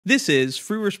This is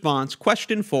free response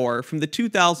question 4 from the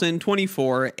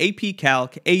 2024 AP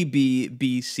Calc AB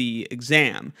BC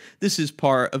exam. This is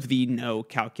part of the no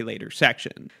calculator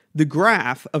section. The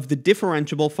graph of the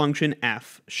differentiable function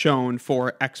f shown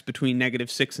for x between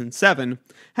 -6 and 7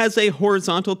 has a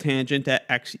horizontal tangent at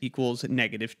x equals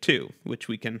 -2, which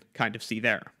we can kind of see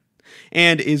there,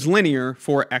 and is linear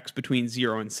for x between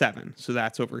 0 and 7. So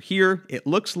that's over here. It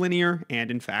looks linear,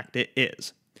 and in fact it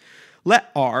is.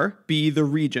 Let R be the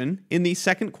region in the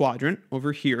second quadrant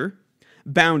over here,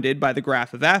 bounded by the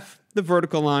graph of f, the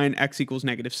vertical line x equals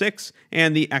 -6,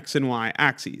 and the x and y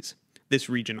axes. This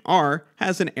region R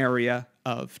has an area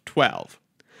of 12.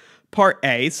 Part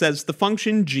A says the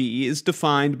function g is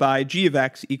defined by g of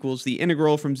x equals the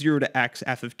integral from 0 to x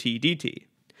f of t dt.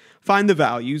 Find the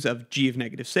values of g of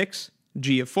 -6,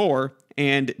 g of 4,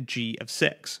 and g of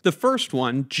 6. The first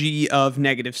one, g of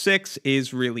 -6,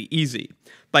 is really easy.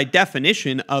 By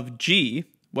definition of g,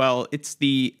 well, it's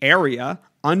the area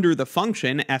under the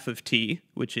function f of t,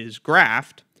 which is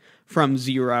graphed, from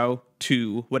 0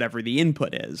 to whatever the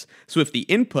input is. So if the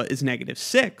input is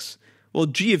 -6, well,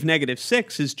 g of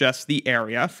 -6 is just the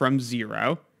area from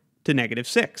 0 to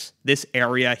 -6, this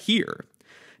area here.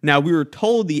 Now, we were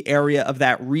told the area of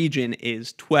that region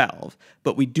is 12,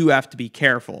 but we do have to be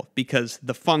careful because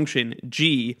the function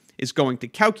g is going to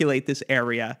calculate this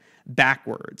area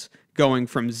backwards, going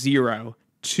from 0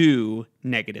 to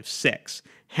 -6.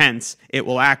 Hence, it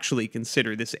will actually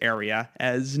consider this area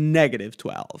as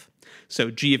 -12.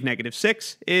 So g of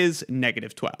 -6 is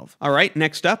 -12. All right,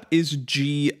 next up is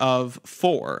g of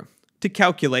 4. To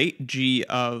calculate g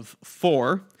of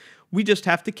 4, we just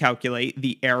have to calculate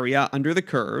the area under the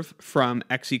curve from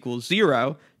x equals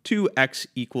 0 to x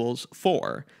equals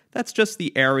 4. That's just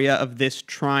the area of this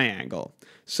triangle.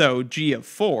 So g of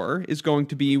 4 is going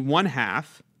to be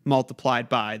 1/2 multiplied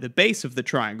by the base of the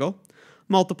triangle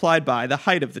multiplied by the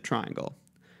height of the triangle.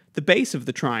 The base of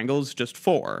the triangle is just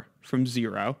 4, from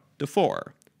 0 to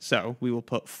 4. So we will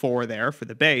put 4 there for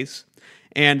the base.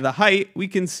 And the height, we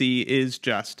can see, is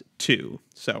just 2.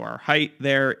 So our height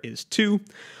there is 2.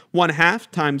 1/2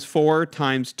 times 4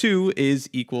 times 2 is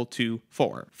equal to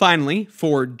 4. Finally,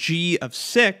 for g of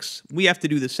 6, we have to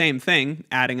do the same thing,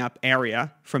 adding up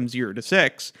area from 0 to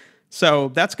 6.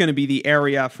 So that's going to be the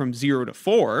area from 0 to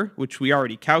 4, which we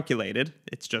already calculated.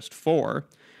 It's just 4.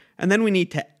 And then we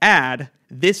need to add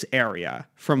this area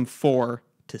from 4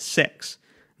 to 6.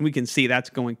 We can see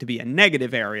that's going to be a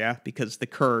negative area because the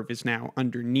curve is now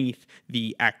underneath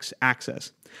the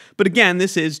x-axis. But again,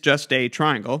 this is just a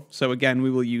triangle, so again,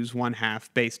 we will use 1/2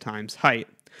 base times height.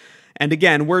 And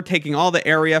again, we're taking all the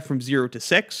area from 0 to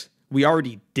 6. We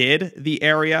already did the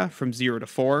area from 0 to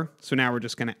 4, so now we're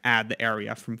just going to add the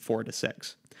area from 4 to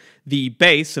 6. The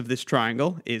base of this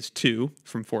triangle is 2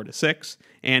 from 4 to 6,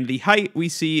 and the height we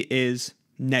see is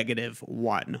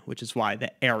 -1, which is why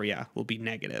the area will be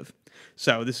negative.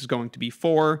 So this is going to be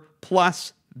 4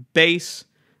 plus base,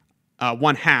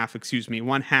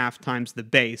 1/2 times the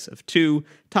base of 2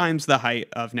 times the height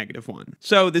of -1.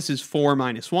 So this is 4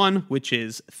 minus 1, which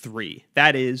is 3.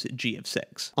 That is g of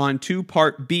 6. On to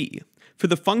part B. For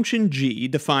the function g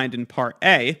defined in part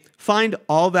A, find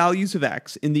all values of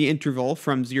x in the interval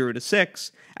from 0 to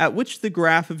 6 at which the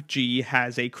graph of g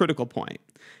has a critical point.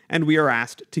 And we are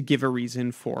asked to give a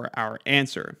reason for our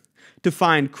answer. To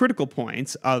find critical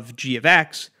points of g of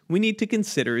x, we need to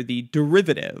consider the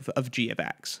derivative of g of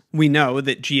x. We know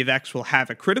that g of x will have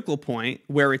a critical point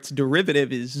where its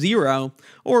derivative is 0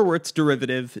 or where its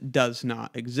derivative does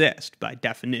not exist by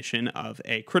definition of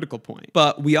a critical point.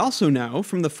 But we also know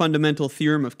from the fundamental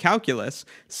theorem of calculus,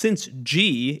 since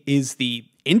g is the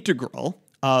integral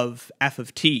of f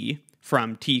of t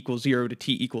from t equals 0 to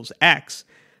t equals x,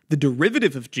 the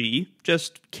derivative of g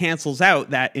just cancels out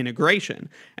that integration,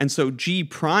 and so g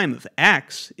prime of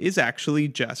x is actually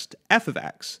just f of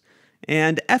x.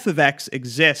 And f of x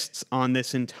exists on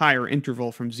this entire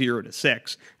interval from 0 to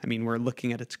 6. I mean, we're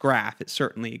looking at its graph, it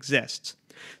certainly exists.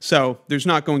 So there's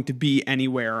not going to be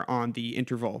anywhere on the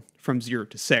interval from 0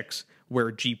 to 6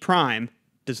 where g prime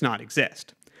does not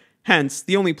exist. Hence,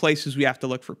 the only places we have to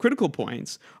look for critical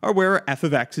points are where f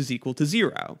of x is equal to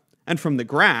 0. And from the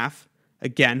graph,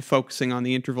 again, focusing on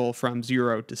the interval from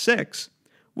 0 to 6,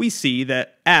 we see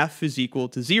that f is equal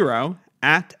to 0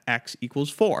 at x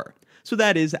equals 4. So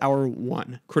that is our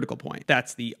one critical point.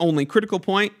 That's the only critical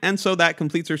point, and so that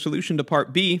completes our solution to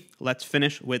part B. Let's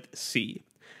finish with C.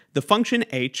 The function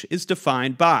h is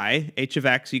defined by h of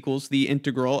x equals the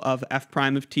integral of f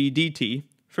prime of t dt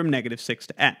from -6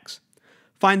 to x.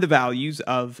 Find the values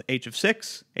of h of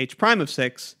 6, h prime of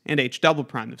 6, and h double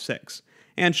prime of 6.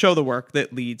 and show the work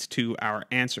that leads to our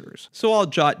answers. So I'll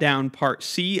jot down part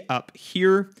C up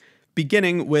here,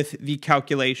 beginning with the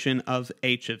calculation of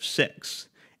h of 6.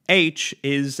 H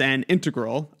is an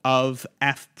integral of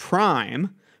f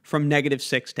prime from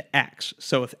 -6 to x.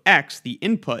 So if x, the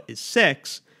input, is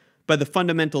 6, by the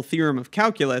fundamental theorem of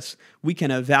calculus, we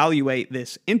can evaluate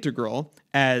this integral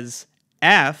as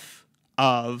f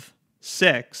of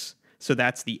 6, so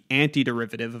that's the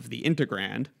antiderivative of the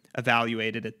integrand,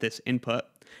 evaluated at this input,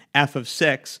 f of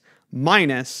 6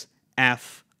 minus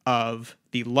f of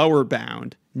the lower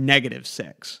bound,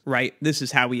 -6, right? This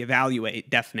is how we evaluate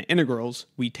definite integrals.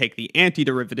 We take the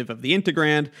antiderivative of the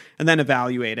integrand and then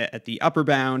evaluate it at the upper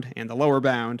bound and the lower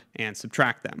bound and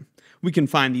subtract them. We can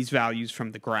find these values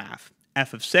from the graph.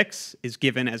 F of 6 is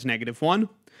given as -1,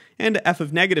 and f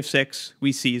of -6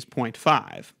 we see is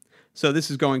 0.5. So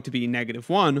this is going to be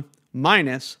 -1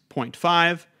 minus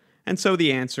 0.5, and so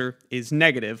the answer is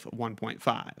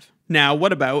 -1.5. Now,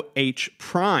 what about h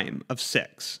prime of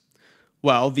 6?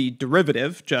 Well, the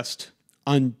derivative just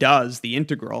undoes the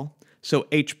integral, so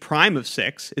h prime of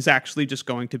 6 is actually just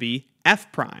going to be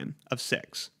f prime of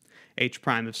 6. H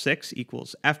prime of 6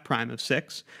 equals f prime of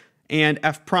 6, and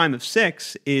f prime of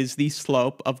 6 is the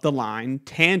slope of the line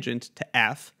tangent to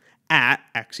f at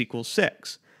x equals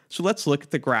 6. So let's look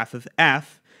at the graph of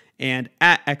f, and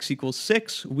at x equals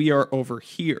 6, we are over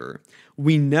here.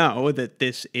 We know that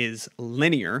this is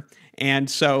linear, and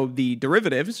so the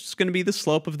derivative is just going to be the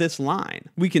slope of this line.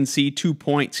 We can see 2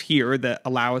 points here that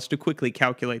allow us to quickly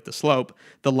calculate the slope.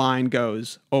 The line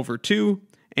goes over 2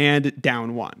 and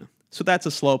down 1. So that's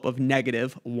a slope of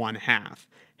 -1/2.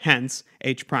 Hence,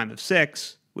 h prime of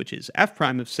 6, which is f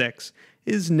prime of 6,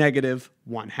 is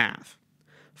 -1/2.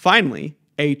 Finally,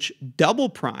 h double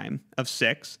prime of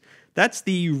 6, that's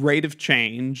the rate of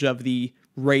change of the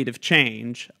rate of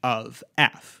change of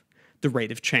f, the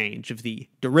rate of change of the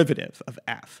derivative of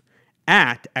f,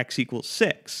 at x equals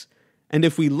 6. And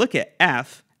if we look at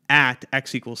f at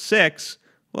x equals 6,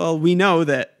 well, we know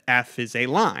that f is a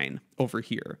line over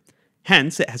here.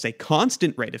 Hence, it has a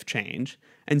constant rate of change,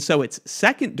 and so its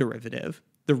second derivative,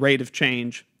 the rate of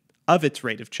change of its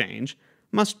rate of change,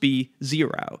 must be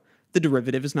 0. The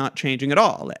derivative is not changing at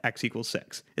all at x equals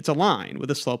 6. It's a line with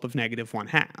a slope of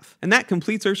 -1/2. And that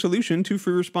completes our solution to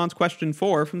free response question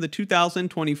 4 from the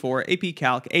 2024 AP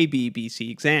Calc AB BC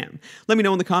exam. Let me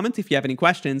know in the comments if you have any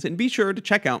questions, and be sure to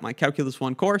check out my Calculus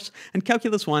 1 course and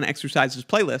Calculus 1 exercises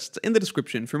playlists in the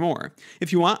description for more.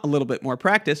 If you want a little bit more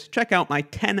practice, check out my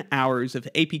 10 hours of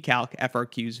AP Calc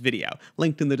FRQs video,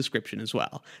 linked in the description as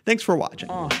well. Thanks for watching.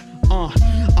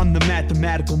 I'm the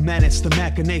mathematical menace, the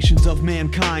machinations of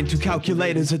mankind, two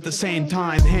calculators at the same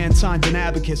time, hand signs and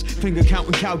abacus, finger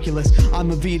counting calculus. I'm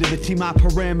a V to the T, my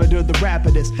parameter the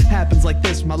rapidest. Happens like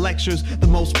this, my lectures the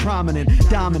most prominent,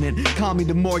 dominant. Call me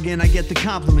De Morgan, I get the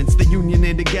compliments. The union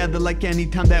in together like any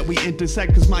time that we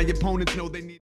intersect, cause my opponents know they need